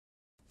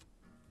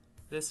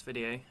This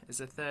video is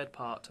the third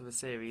part of a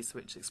series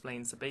which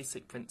explains the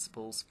basic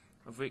principles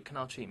of root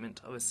canal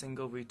treatment of a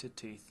single rooted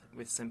tooth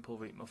with simple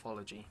root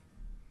morphology.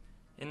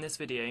 In this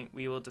video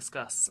we will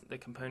discuss the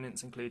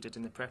components included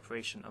in the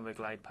preparation of a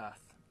glide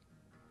path.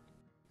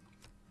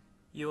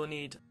 You will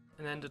need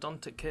an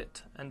endodontic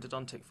kit,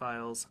 endodontic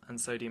files and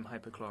sodium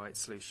hypochlorite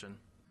solution.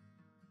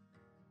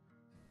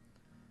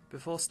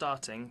 Before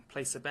starting,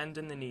 place a bend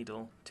in the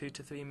needle 2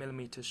 to 3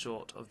 mm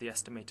short of the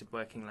estimated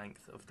working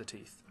length of the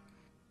tooth.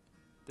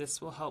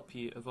 This will help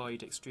you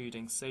avoid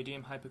extruding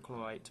sodium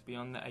hypochlorite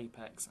beyond the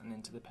apex and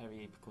into the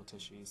periapical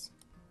tissues.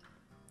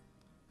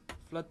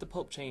 Flood the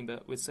pulp chamber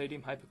with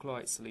sodium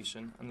hypochlorite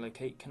solution and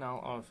locate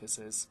canal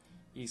orifices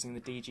using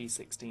the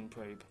DG16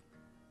 probe.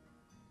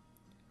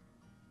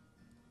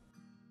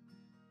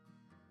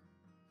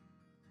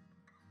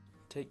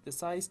 Take the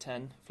size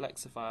 10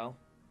 flexifile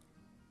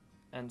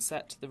and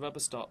set the rubber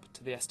stop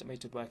to the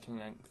estimated working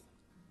length.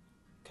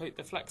 Coat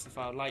the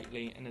flexifile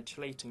lightly in a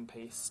chelating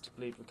paste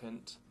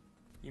lubricant.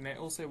 You may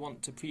also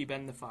want to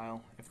pre-bend the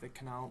file if the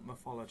canal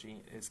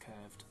morphology is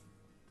curved.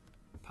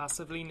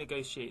 Passively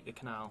negotiate the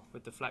canal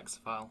with the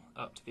flexifile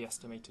up to the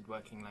estimated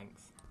working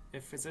length.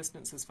 If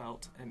resistance is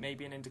felt, it may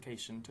be an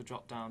indication to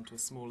drop down to a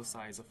smaller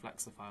size of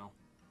flexifile.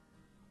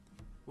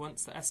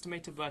 Once the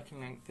estimated working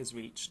length is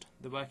reached,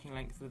 the working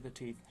length of the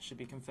tooth should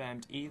be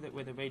confirmed either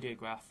with a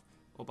radiograph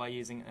or by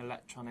using an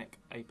electronic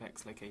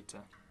apex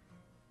locator.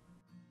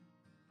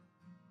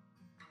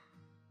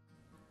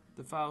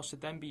 The file should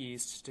then be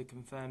used to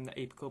confirm the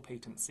apical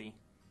patency.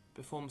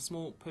 Perform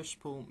small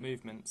push-pull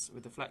movements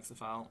with the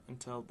flexifile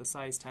until the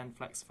size 10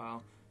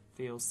 flexifile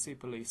feels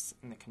super loose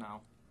in the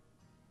canal.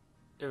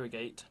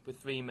 Irrigate with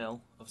 3 ml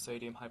of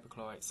sodium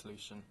hypochlorite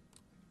solution.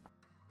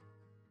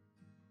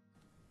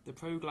 The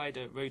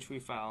ProGlider rotary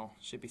file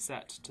should be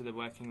set to the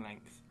working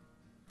length.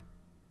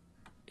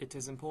 It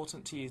is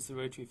important to use the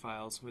rotary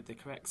files with the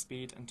correct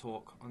speed and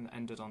torque on the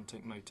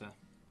endodontic motor.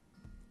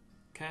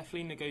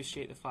 Carefully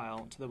negotiate the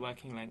file to the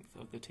working length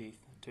of the tooth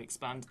to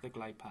expand the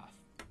glide path.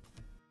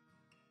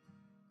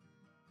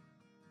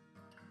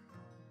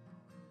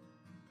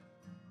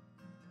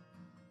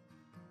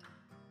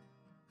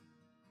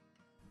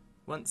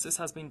 Once this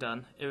has been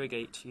done,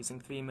 irrigate using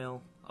 3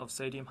 ml of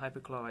sodium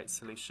hypochlorite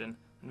solution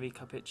and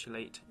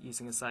recapitulate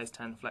using a size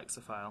 10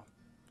 flexifile,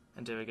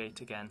 and irrigate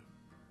again.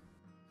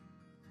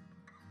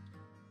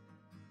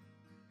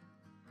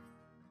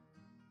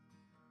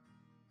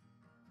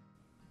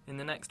 In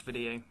the next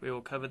video, we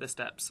will cover the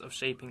steps of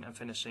shaping and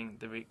finishing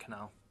the root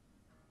canal.